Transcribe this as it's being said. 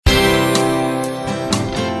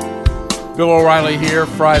Bill O'Reilly here,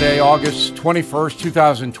 Friday, August 21st,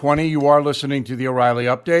 2020. You are listening to the O'Reilly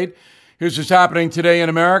Update. Here's what's happening today in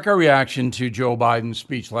America. Reaction to Joe Biden's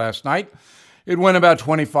speech last night. It went about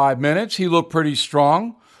 25 minutes. He looked pretty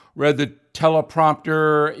strong. Read the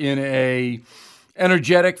teleprompter in a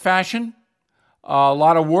energetic fashion. A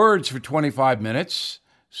lot of words for 25 minutes.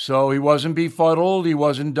 So he wasn't befuddled. He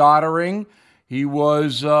wasn't doddering. He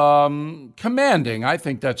was commanding. I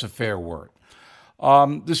think that's a fair word.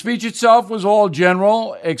 The speech itself was all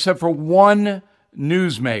general, except for one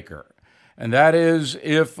newsmaker. And that is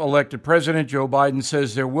if elected President Joe Biden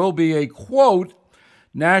says there will be a, quote,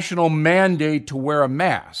 national mandate to wear a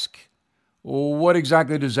mask. Well, what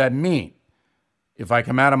exactly does that mean? If I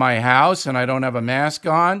come out of my house and I don't have a mask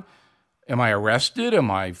on, am I arrested?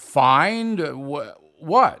 Am I fined?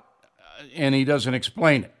 What? And he doesn't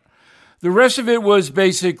explain it. The rest of it was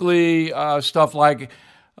basically stuff like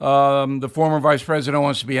the former vice president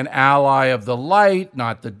wants to be an ally of the light,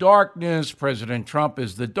 not the darkness. President Trump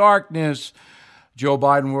is the darkness. Joe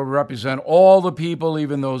Biden will represent all the people,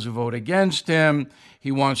 even those who vote against him.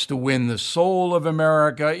 He wants to win the soul of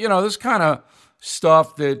America. You know, this kind of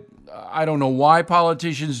stuff that I don't know why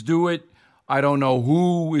politicians do it. I don't know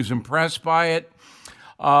who is impressed by it.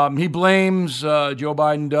 He blames, Joe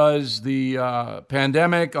Biden does, the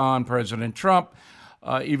pandemic on President Trump.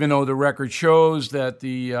 Even though the record shows that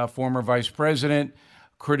the former vice president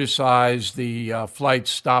criticized the flights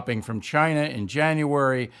stopping from China in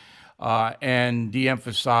January and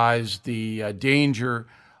de-emphasized the danger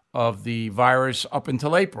of the virus up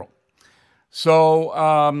until April. So,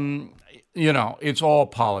 it's all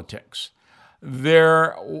politics.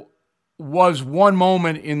 There was one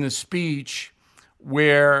moment in the speech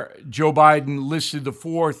where Joe Biden listed the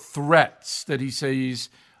 4 threats that he sees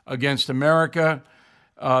against America.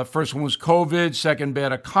 First one was COVID, second,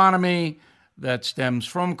 bad economy that stems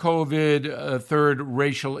from COVID, third,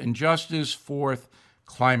 racial injustice, fourth,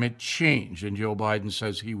 climate change. And Joe Biden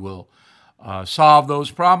says he will solve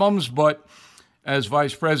those problems. But as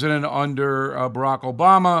vice president under Barack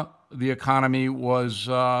Obama, the economy was,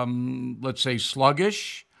 let's say,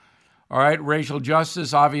 sluggish. All right, racial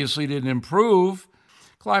justice obviously didn't improve.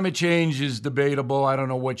 Climate change is debatable. I don't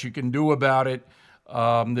know what you can do about it.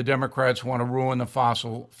 The Democrats want to ruin the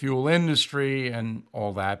fossil fuel industry and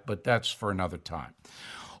all that, but that's for another time.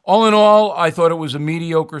 All in all, I thought it was a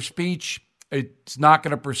mediocre speech. It's not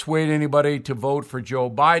going to persuade anybody to vote for Joe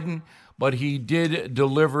Biden, but he did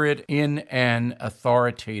deliver it in an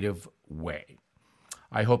authoritative way.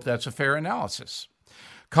 I hope that's a fair analysis.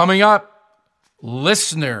 Coming up,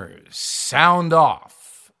 listeners sound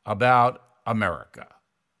off about America.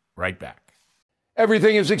 Right back.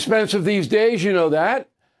 Everything is expensive these days, you know that.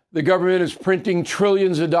 The government is printing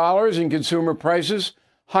trillions of dollars and consumer prices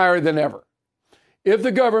higher than ever. If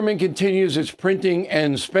the government continues its printing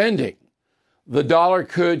and spending, the dollar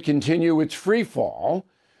could continue its free fall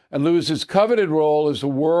and lose its coveted role as the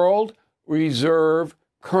world reserve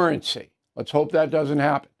currency. Let's hope that doesn't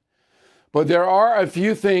happen. But there are a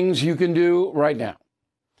few things you can do right now.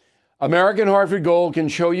 American Hartford Gold can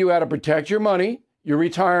show you how to protect your money, your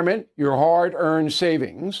retirement, your hard-earned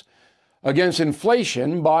savings against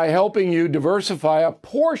inflation by helping you diversify a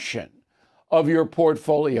portion of your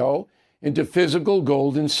portfolio into physical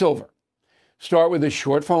gold and silver. Start with a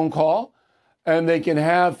short phone call, and they can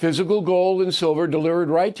have physical gold and silver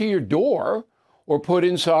delivered right to your door or put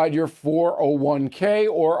inside your 401k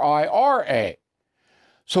or IRA.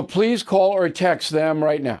 So please call or text them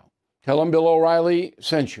right now. Tell them Bill O'Reilly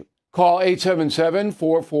sent you. Call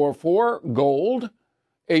 877-444-GOLD,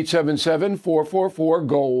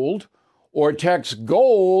 877-444-GOLD, or text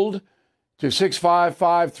GOLD to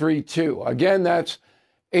 65532. Again, that's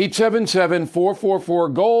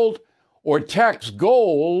 877-444-GOLD, or text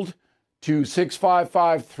GOLD to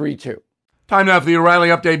 65532. Time now for the O'Reilly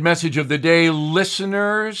Update message of the day.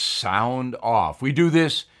 Listeners, sound off. We do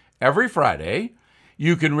this every Friday.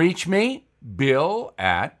 You can reach me, Bill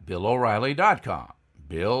at BillO'Reilly.com.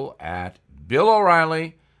 Bill at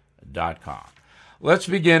BillO'Reilly.com. Let's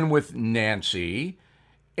begin with Nancy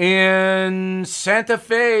in Santa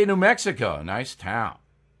Fe, New Mexico. Nice town.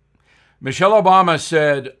 Michelle Obama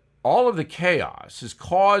said all of the chaos is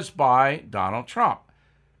caused by Donald Trump,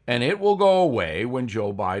 and it will go away when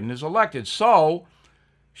Joe Biden is elected. So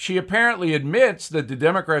she apparently admits that the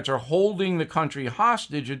Democrats are holding the country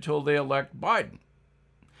hostage until they elect Biden.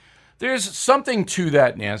 There's something to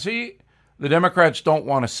that, Nancy. The Democrats don't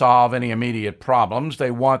want to solve any immediate problems. They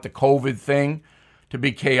want the COVID thing to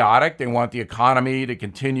be chaotic. They want the economy to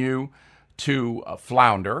continue to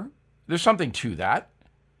flounder. There's something to that.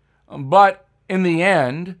 But in the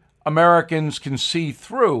end, Americans can see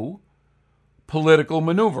through political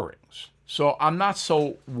maneuverings. So I'm not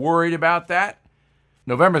so worried about that.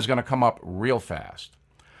 November is going to come up real fast.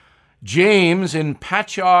 James in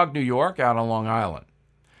Patchogue, New York, out on Long Island.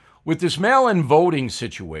 With this mail-in voting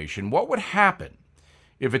situation, what would happen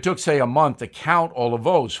if it took, say, a month to count all the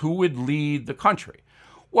votes? Who would lead the country?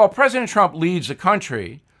 Well, President Trump leads the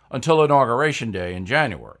country until Inauguration Day in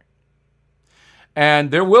January.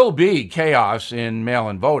 And there will be chaos in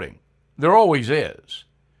mail-in voting. There always is.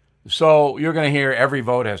 So you're going to hear every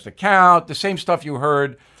vote has to count, the same stuff you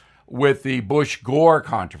heard with the Bush-Gore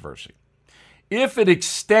controversy. If it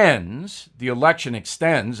extends, the election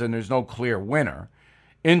extends, and there's no clear winner,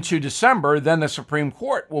 into December, then the Supreme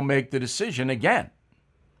Court will make the decision again.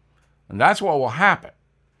 And that's what will happen.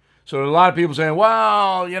 So a lot of people saying,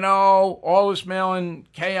 well, all this mail-in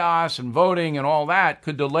chaos and voting and all that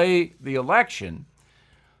could delay the election.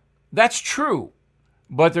 That's true,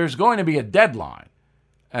 but there's going to be a deadline,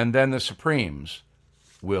 and then the Supremes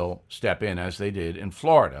will step in as they did in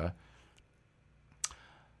Florida.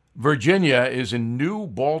 Virginia is in New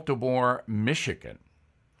Baltimore, Michigan.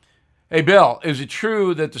 Hey, Bill, is it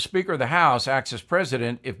true that the Speaker of the House acts as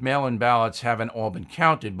president if mail-in ballots haven't all been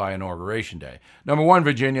counted by Inauguration Day? Number one,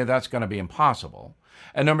 Virginia, that's going to be impossible.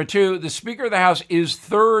 And number two, the Speaker of the House is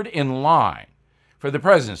third in line for the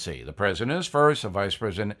presidency. The president is first, the vice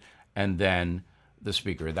president, and then the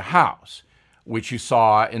Speaker of the House, which you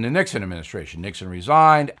saw in the Nixon administration. Nixon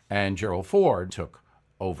resigned, and Gerald Ford took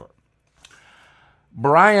over.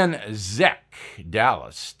 Brian Zeck,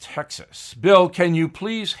 Dallas, Texas. Bill, can you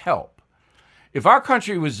please help? If our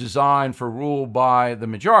country was designed for rule by the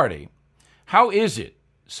majority, how is it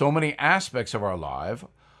so many aspects of our life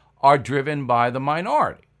are driven by the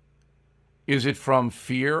minority? Is it from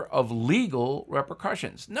fear of legal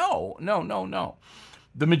repercussions? No.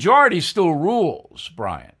 The majority still rules,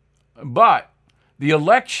 Brian, but the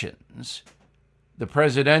elections, the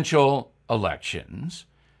presidential elections,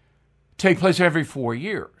 take place every 4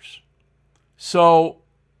 years. So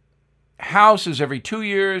House is every 2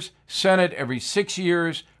 years, Senate every 6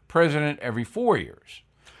 years, President every 4 years.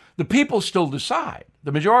 The people still decide.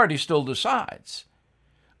 The majority still decides.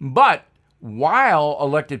 But while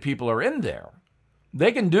elected people are in there,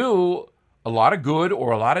 they can do a lot of good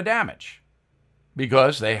or a lot of damage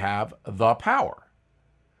because they have the power.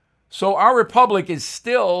 So our republic is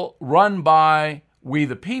still run by we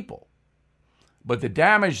the people. But the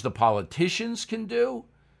damage the politicians can do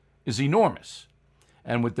is enormous.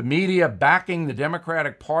 And with the media backing the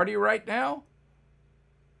Democratic Party right now,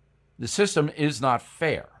 the system is not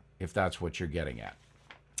fair, if that's what you're getting at.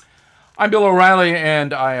 I'm Bill O'Reilly,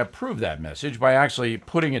 and I approve that message by actually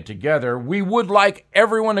putting it together. We would like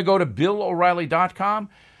everyone to go to BillO'Reilly.com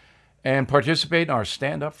and participate in our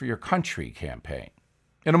Stand Up for Your Country campaign.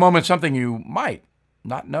 In a moment, something you might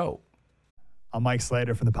not know. I'm Mike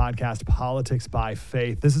Slater from the podcast Politics by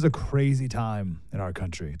Faith. This is a crazy time in our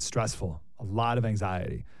country. It's stressful, a lot of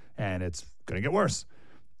anxiety, and it's going to get worse.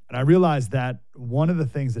 And I realized that one of the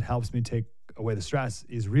things that helps me take away the stress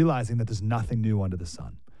is realizing that there's nothing new under the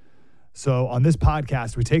sun. So on this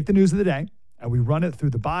podcast, we take the news of the day and we run it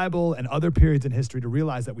through the Bible and other periods in history to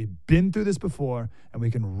realize that we've been through this before and we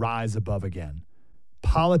can rise above again.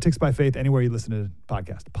 Politics by Faith, anywhere you listen to the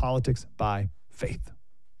podcast. Politics by Faith.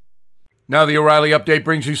 Now the O'Reilly Update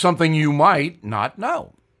brings you something you might not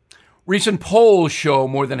know. Recent polls show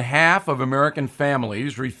more than half of American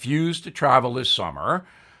families refuse to travel this summer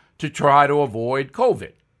to try to avoid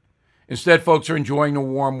COVID. Instead, folks are enjoying the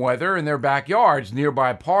warm weather in their backyards,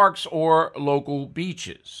 nearby parks, or local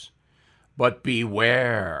beaches. But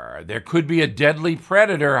beware, there could be a deadly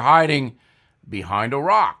predator hiding behind a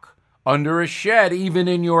rock, under a shed, even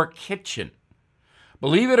in your kitchen.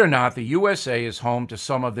 Believe it or not, the USA is home to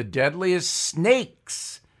some of the deadliest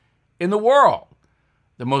snakes in the world.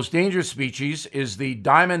 The most dangerous species is the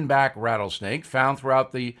diamondback rattlesnake, found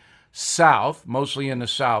throughout the South, mostly in the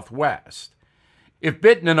Southwest. If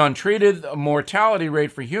bitten and untreated, the mortality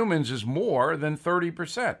rate for humans is more than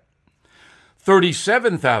 30%.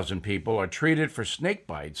 37,000 people are treated for snake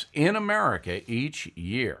bites in America each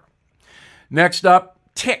year. Next up,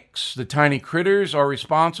 ticks. The tiny critters are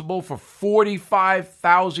responsible for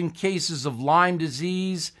 45,000 cases of Lyme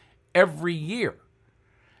disease every year.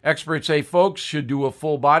 Experts say folks should do a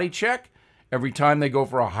full body check every time they go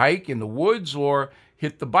for a hike in the woods or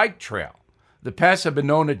hit the bike trail. The pests have been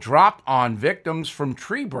known to drop on victims from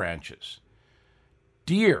tree branches.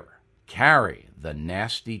 Deer carry the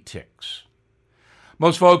nasty ticks.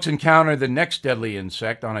 Most folks encounter the next deadly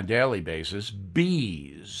insect on a daily basis,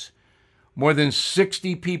 bees. More than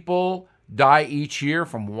 60 people die each year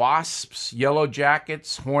from wasps, yellow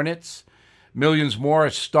jackets, hornets. Millions more are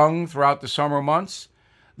stung throughout the summer months.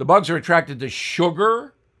 The bugs are attracted to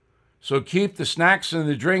sugar, so keep the snacks and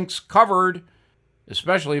the drinks covered,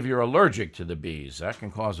 especially if you're allergic to the bees. That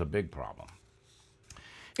can cause a big problem.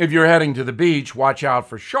 If you're heading to the beach, watch out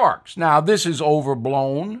for sharks. Now, this is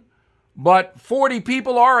overblown, but 40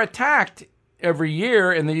 people are attacked every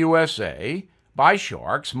year in the USA by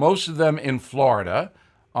sharks, most of them in Florida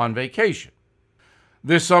on vacation.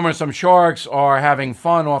 This summer, some sharks are having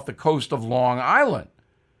fun off the coast of Long Island,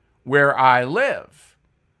 where I live.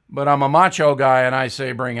 But I'm a macho guy and I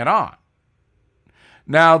say bring it on.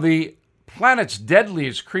 Now, the planet's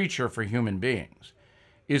deadliest creature for human beings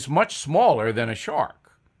is much smaller than a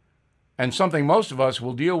shark, and something most of us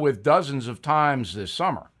will deal with dozens of times this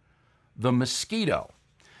summer: the mosquito.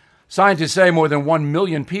 Scientists say more than 1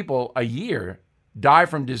 million people a year die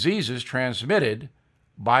from diseases transmitted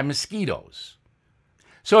by mosquitoes.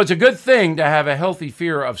 So it's a good thing to have a healthy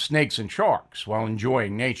fear of snakes and sharks while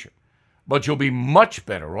enjoying nature, but you'll be much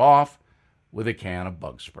better off with a can of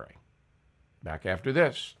bug spray. Back after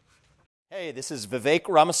this. Hey, this is Vivek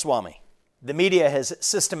Ramaswamy. The media has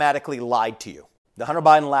systematically lied to you. The Hunter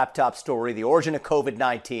Biden laptop story, the origin of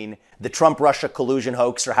COVID-19, the Trump-Russia collusion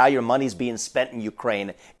hoax, or how your money's being spent in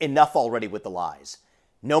Ukraine. Enough already with the lies.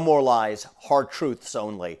 No more lies, hard truths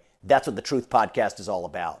only. That's what the Truth Podcast is all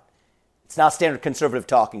about. It's not standard conservative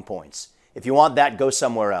talking points. If you want that, go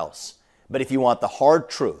somewhere else. But if you want the hard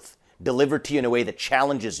truth delivered to you in a way that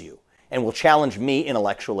challenges you and will challenge me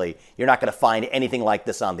intellectually, you're not going to find anything like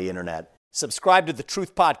this on the internet. Subscribe to the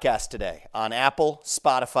Truth Podcast today on Apple,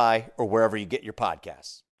 Spotify, or wherever you get your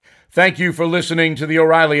podcasts. Thank you for listening to the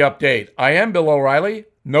O'Reilly Update. I am Bill O'Reilly.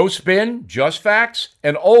 No spin, just facts,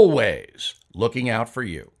 and always looking out for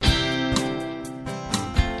you.